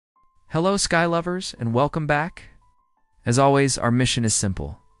Hello, sky lovers, and welcome back. As always, our mission is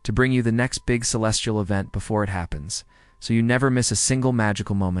simple: to bring you the next big celestial event before it happens, so you never miss a single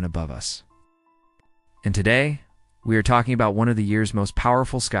magical moment above us. And today, we are talking about one of the year's most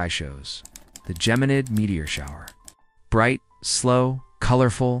powerful sky shows, the Geminid Meteor Shower. Bright, slow,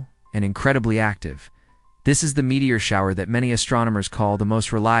 colorful, and incredibly active, this is the meteor shower that many astronomers call the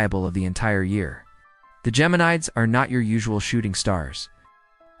most reliable of the entire year. The Geminids are not your usual shooting stars.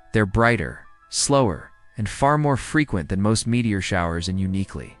 They're brighter, slower, and far more frequent than most meteor showers, and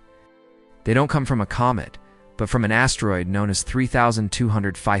uniquely, they don't come from a comet, but from an asteroid known as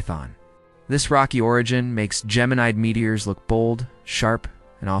 3200 Phaethon. This rocky origin makes Geminid meteors look bold, sharp,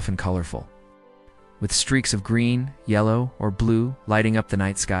 and often colorful, with streaks of green, yellow, or blue lighting up the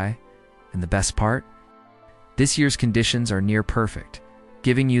night sky. And the best part? This year's conditions are near perfect,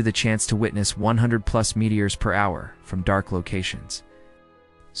 giving you the chance to witness 100+ meteors per hour from dark locations.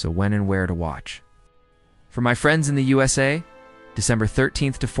 So when and where to watch? For my friends in the USA, December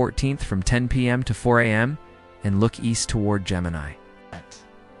 13th to 14th from 10 p.m. to 4 a.m. and look east toward Gemini.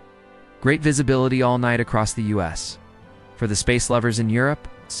 Great visibility all night across the US. For the space lovers in Europe,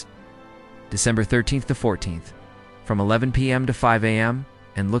 December 13th to 14th from 11 p.m. to 5 a.m.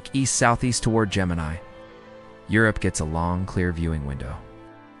 and look east-southeast toward Gemini. Europe gets a long, clear viewing window.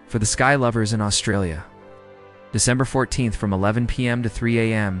 For the sky lovers in Australia, December 14th from 11 p.m. to 3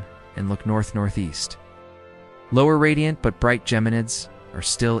 a.m. and look north-northeast. Lower radiant but bright Geminids are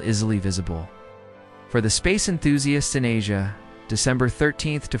still easily visible. For the space enthusiasts in Asia, December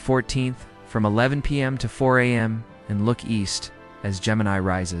 13th to 14th from 11 p.m. to 4 a.m. and look east as Gemini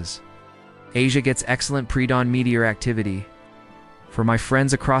rises. Asia gets excellent pre-dawn meteor activity. For my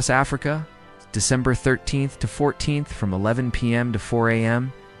friends across Africa, December 13th to 14th from 11 p.m. to 4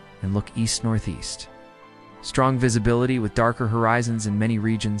 a.m. and look east-northeast. Strong visibility with darker horizons in many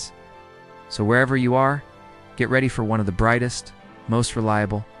regions. So wherever you are, get ready for one of the brightest, most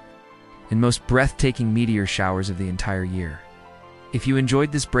reliable, and most breathtaking meteor showers of the entire year. If you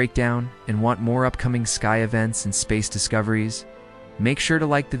enjoyed this breakdown and want more upcoming sky events and space discoveries, make sure to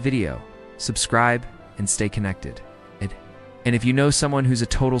like the video, subscribe, and stay connected. And if you know someone who's a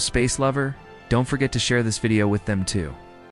total space lover, don't forget to share this video with them too.